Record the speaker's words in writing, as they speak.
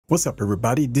What's up,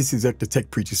 everybody? This is the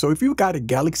Tech Preacher. So if you got a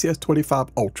Galaxy S25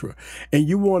 Ultra and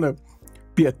you want to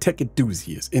be a tech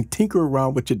enthusiast and tinker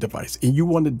around with your device and you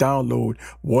want to download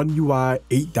OneUI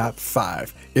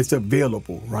 8.5, it's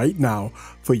available right now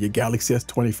for your Galaxy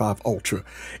S25 Ultra.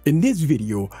 In this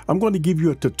video, I'm going to give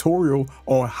you a tutorial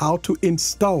on how to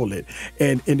install it.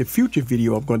 And in the future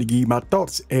video, I'm going to give you my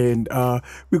thoughts, and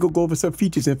we're going to go over some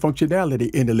features and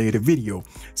functionality in the later video.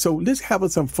 So let's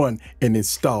have some fun and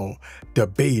install the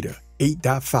beta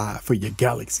 8.5 for your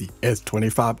Galaxy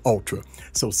S25 Ultra.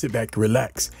 So sit back,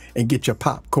 relax, and get your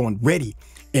popcorn ready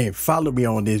and follow me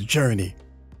on this journey.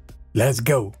 Let's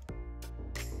go.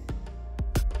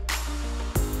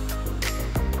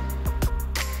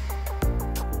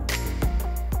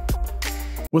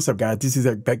 What's up, guys? This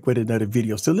is back with another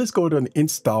video. So let's go to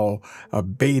install a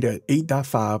beta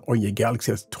 8.5 on your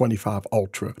Galaxy S25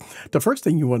 Ultra. The first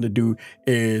thing you want to do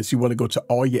is you want to go to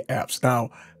all your apps.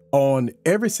 Now, on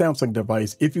every Samsung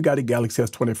device, if you got a Galaxy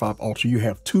S25 Ultra, you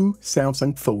have two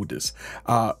Samsung folders.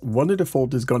 One of the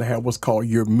folders is going to have what's called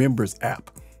your Members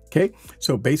app. Okay,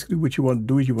 so basically what you want to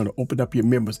do is you want to open up your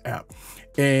Members app.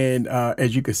 And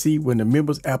as you can see, when the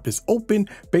Members app is open,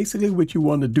 basically what you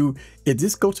want to do is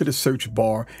just go to the search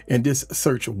bar and just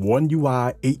search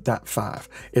OneUI 8.5.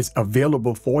 It's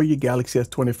available for your Galaxy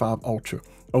S25 Ultra.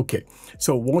 Okay,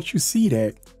 so once you see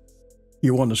that,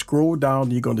 you want to scroll down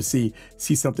and you're going to see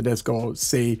something that's going to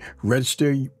say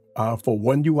register for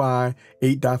OneUI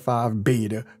 8.5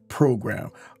 beta program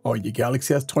on your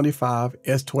Galaxy S25,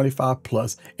 S25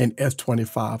 Plus, and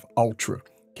S25 Ultra.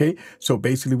 Okay, so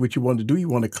basically what you want to do, you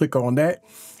want to click on that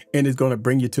and it's going to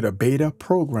bring you to the beta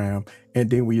program. And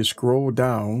then when you scroll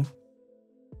down,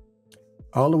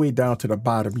 all the way down to the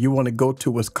bottom, you want to go to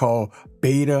what's called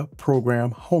Beta Program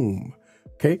Home.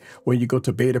 Okay, when you go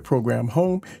to Beta Program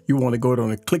Home, you want to go down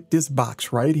and click this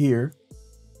box right here.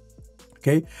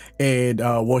 Okay, and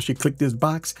once you click this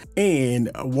box and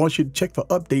once you check for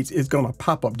updates, it's going to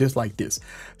pop up just like this.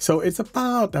 So it's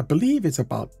about, I believe it's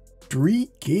about 3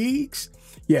 gigs.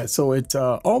 Yeah, so it's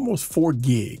almost 4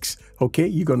 gigs. Okay,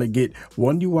 you're going to get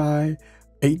OneUI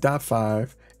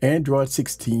 8.5, Android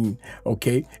 16.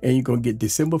 Okay, and you're going to get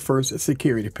December 1st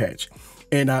security patch.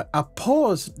 And I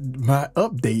paused my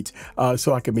update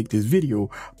so I can make this video,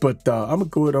 but I'm gonna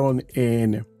go on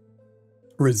and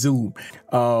resume.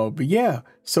 But yeah,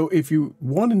 so if you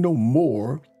want to know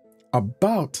more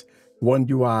about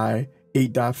OneUI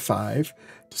 8.5,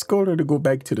 just go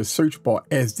back to the search bar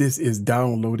as this is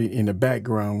downloaded in the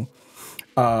background,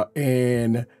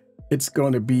 and it's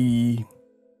going to be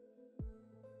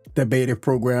the beta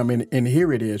program, and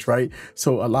here it is, right?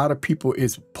 So a lot of people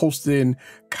is posting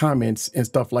comments and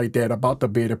stuff like that about the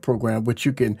beta program, which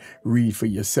you can read for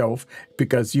yourself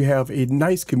because you have a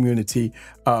nice community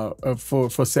for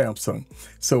Samsung.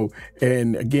 So,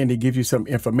 and again, they give you some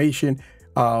information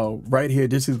right here.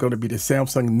 This is going to be the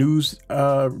Samsung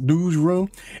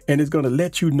newsroom, and it's going to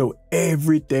let you know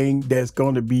everything that's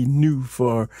going to be new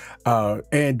for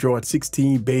Android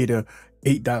 16 beta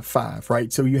 8.5,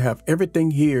 right? So you have everything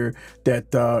here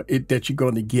that that you're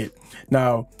going to get.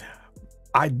 Now,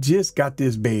 I just got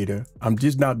this beta. I'm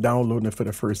just not downloading it for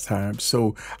the first time.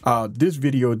 So this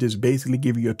video just basically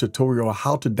give you a tutorial on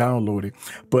how to download it.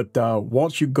 But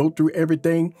once you go through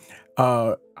everything,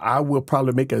 I will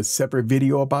probably make a separate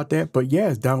video about that. But yeah,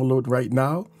 it's downloaded right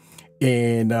now.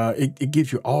 And it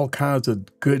gives you all kinds of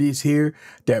goodies here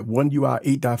that OneUI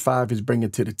 8.5 is bringing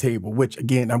to the table, which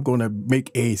again, I'm going to make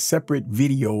a separate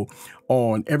video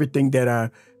on everything that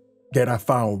I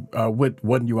found with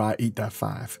OneUI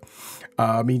 8.5.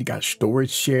 I mean, you got storage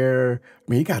share.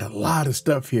 I mean, you got a lot of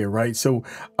stuff here, right? So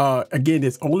again,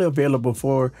 it's only available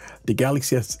for the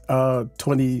Galaxy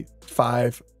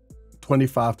S25,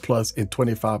 25 Plus, and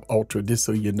 25 Ultra, just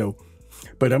so you know.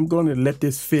 But I'm going to let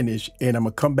this finish, and I'm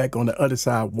going to come back on the other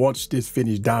side once this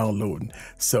finish downloading.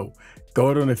 So go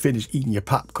on and finish eating your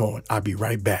popcorn. I'll be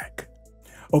right back.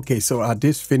 Okay, so I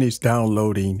just finished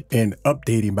downloading and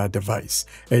updating my device.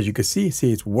 As you can see, it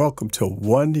says, welcome to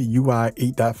OneUI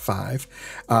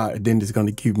 8.5. Then it's going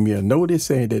to give me a notice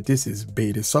saying that this is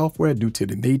beta software due to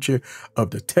the nature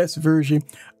of the test version.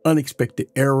 Unexpected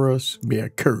errors may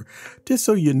occur. Just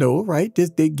so you know, right?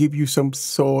 They give you some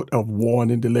sort of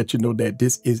warning to let you know that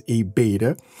this is a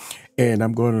beta. And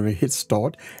I'm going to hit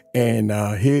start. And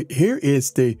here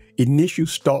is the initial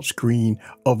start screen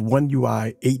of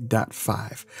OneUI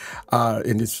 8.5.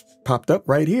 And it's popped up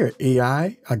right here.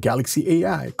 AI, a Galaxy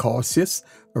AI, call assist,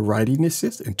 a writing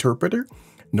assist, interpreter,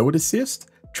 note assist,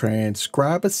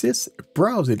 transcribe assist,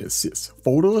 browsing assist,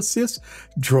 photo assist,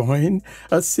 drawing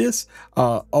assist,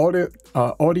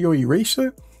 audio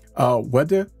erasure,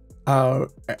 weather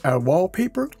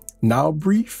wallpaper, now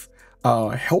brief,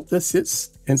 help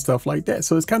assist, and stuff like that.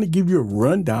 So it's kind of give you a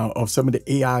rundown of some of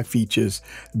the AI features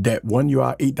that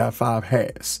OneUI 8.5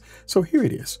 has. So here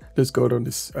it is. Let's go to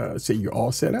this, say you're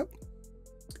all set up,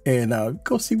 and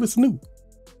go see what's new.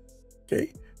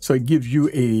 Okay, so it gives you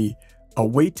a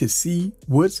way to see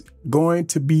what's going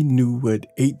to be new with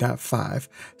 8.5.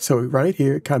 So right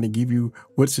here, kind of give you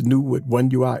what's new with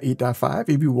OneUI 8.5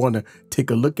 if you want to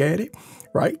take a look at it,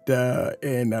 right?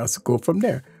 And let's go from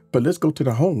there. But let's go to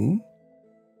the home.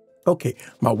 Okay,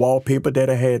 my wallpaper that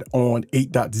I had on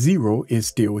 8.0 is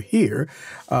still here.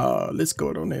 Let's go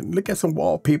on and look at some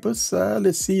wallpapers.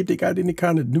 Let's see if they got any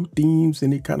kind of new themes,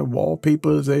 any kind of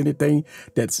wallpapers or anything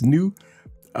that's new.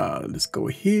 Let's go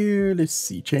here. Let's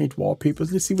see, change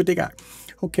wallpapers. Let's see what they got.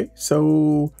 Okay,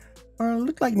 so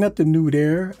look like nothing new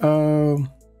there.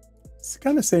 It's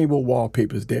kind of same old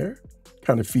wallpapers there,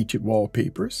 kind of featured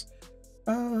wallpapers.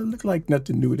 Look like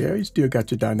nothing new there. You still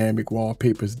got your dynamic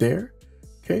wallpapers there.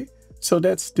 Okay, so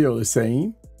that's still the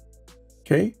same.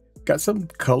 Okay, got some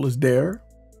colors there.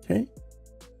 Okay,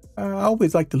 I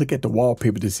always like to look at the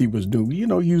wallpaper to see what's new. You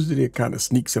know, usually it kind of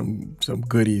sneaks some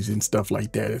goodies and stuff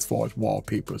like that as far as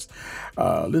wallpapers.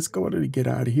 Let's go ahead and get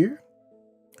out of here.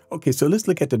 Okay, so let's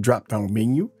look at the drop-down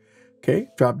menu. Okay,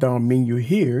 drop-down menu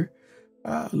here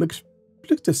looks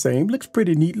the same. Looks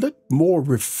pretty neat. Look more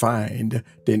refined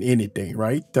than anything,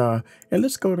 right? And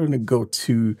let's go ahead and go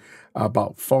to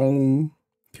about phone.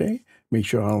 Okay, make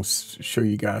sure I don't show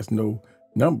you guys no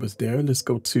numbers there. Let's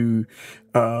go to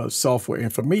software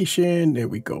information. There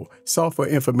we go. Software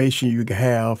information, you can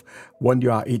have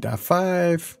OneUI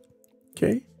 8.5.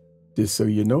 Okay, just so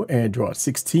you know, Android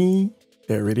 16.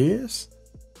 There it is.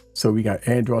 So we got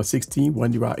Android 16,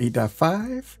 OneUI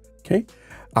 8.5. Okay,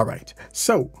 all right.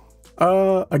 So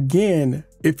again,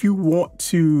 if you want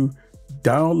to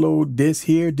download this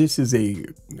here, this is a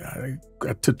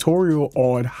tutorial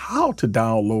on how to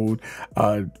download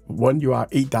OneUI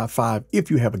 8.5 if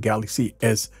you have a Galaxy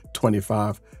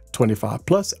S25, 25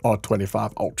 Plus, or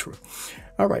 25 Ultra.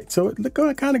 All right, so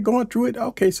kind of going through it.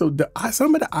 Okay, so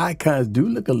some of the icons do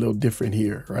look a little different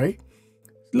here, right?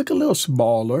 Look a little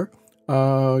smaller.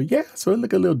 Yeah, so it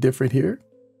look a little different here.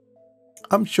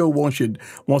 I'm sure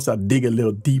once I dig a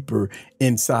little deeper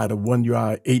inside of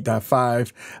OneUI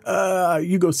 8.5,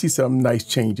 you go see some nice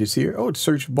changes here. Oh, the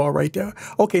search bar right there.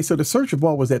 Okay, so the search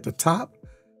bar was at the top.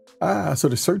 So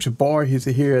the search bar is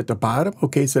here at the bottom.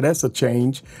 Okay, so that's a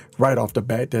change right off the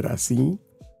bat that I seen.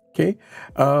 Okay,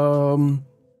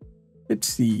 let's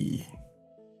see.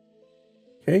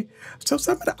 Okay, so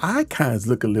some of the icons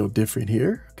look a little different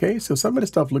here. Okay, so some of the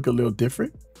stuff look a little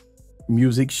different.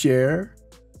 Music share.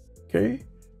 Okay,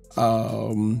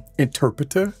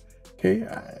 interpreter. Okay,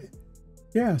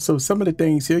 yeah, so some of the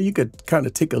things here, you could kind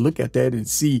of take a look at that and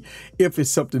see if it's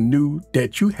something new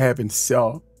that you haven't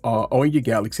saw on your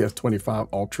Galaxy S25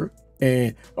 Ultra.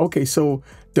 And okay, so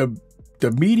the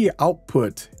media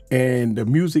output and the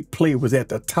music play was at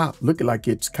the top, looking like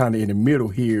it's kind of in the middle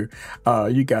here.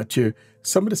 You got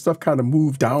some of the stuff kind of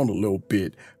moved down a little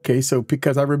bit. Okay, so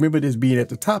because I remember this being at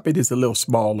the top, it is a little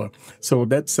smaller. So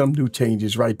that's some new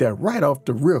changes right there, right off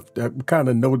the rip. I'm kind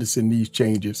of noticing these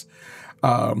changes.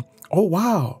 Oh,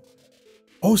 wow.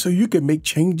 Oh, so you can make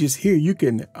changes here. You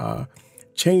can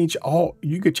change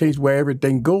where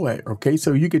everything go at. Okay,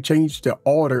 so you could change the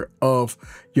order of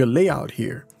your layout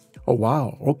here. Oh,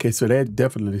 wow. Okay, so that's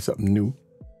definitely something new.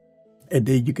 And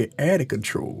then you can add a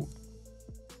control.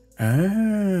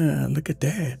 Ah, look at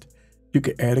that. You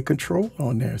can add a control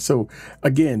on there. So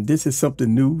again, this is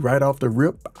something new right off the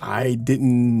rip. I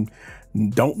don't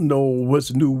know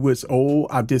what's new, what's old.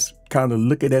 I just kind of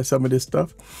looking at some of this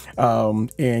stuff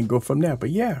and go from there. But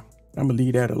yeah, I'm gonna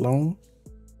leave that alone.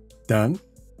 Done.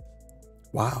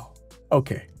 Wow.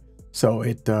 Okay. So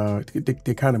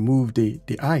they kind of moved the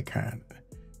icon.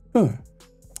 Huh.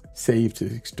 Save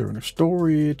to external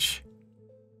storage.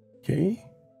 Okay.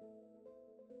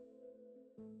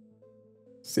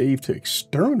 Save to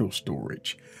external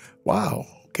storage. Wow.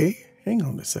 Okay. Hang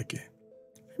on a second.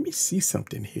 Let me see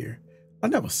something here. I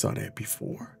never saw that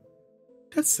before.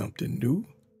 That's something new.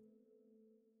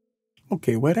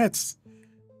 Okay. Well, that's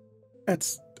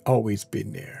always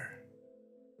been there.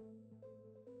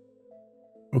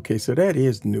 Okay. So that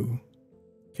is new.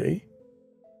 Okay.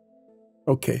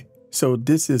 Okay. So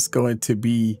this is going to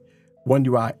be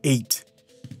OneUI 8,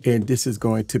 and this is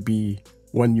going to be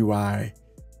OneUI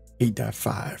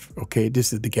 8.5. Okay,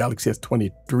 this is the Galaxy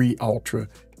S23 Ultra,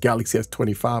 Galaxy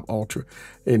S25 Ultra,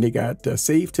 and they got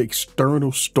save to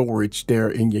external storage there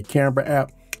in your camera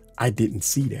app. I didn't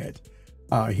see that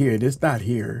here. It's not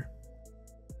here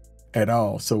at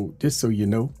all. So just so you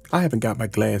know, I haven't got my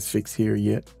glass fixed here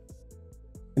yet.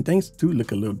 And things do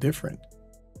look a little different.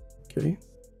 Okay.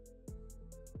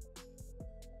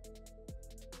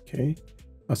 Okay.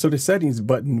 So the settings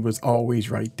button was always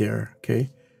right there. Okay.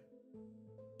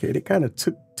 Okay. They kind of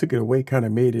took it away, kind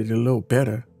of made it a little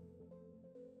better.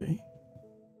 Okay.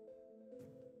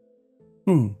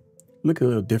 Look a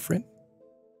little different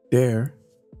there.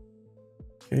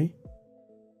 Okay.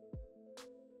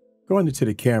 Going into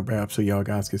the camera app so y'all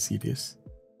guys can see this.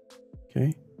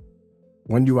 Okay.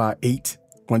 OneUI 8,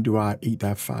 OneUI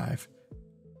 8.5.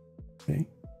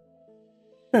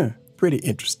 Okay. Pretty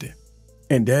interesting.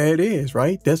 And there it is,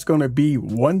 right? That's going to be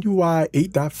OneUI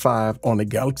 8.5 on the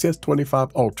Galaxy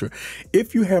S25 Ultra.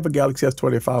 If you have a Galaxy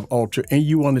S25 Ultra and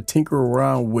you want to tinker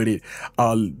around with it,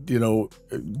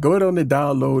 go ahead and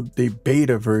download the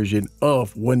beta version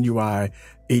of OneUI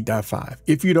 8.5.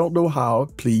 If you don't know how,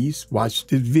 please watch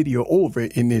this video over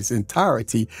in its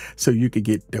entirety so you can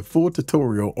get the full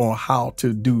tutorial on how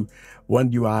to do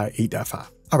OneUI 8.5.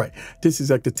 All right, this is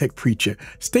like the Tech Preacher.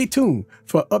 Stay tuned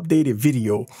for an updated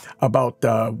video about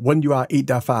OneUI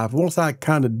 8.5 once I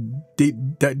kind of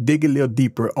dig a little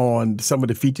deeper on some of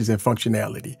the features and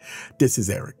functionality. This is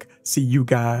Eric. See you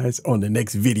guys on the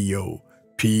next video.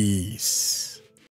 Peace.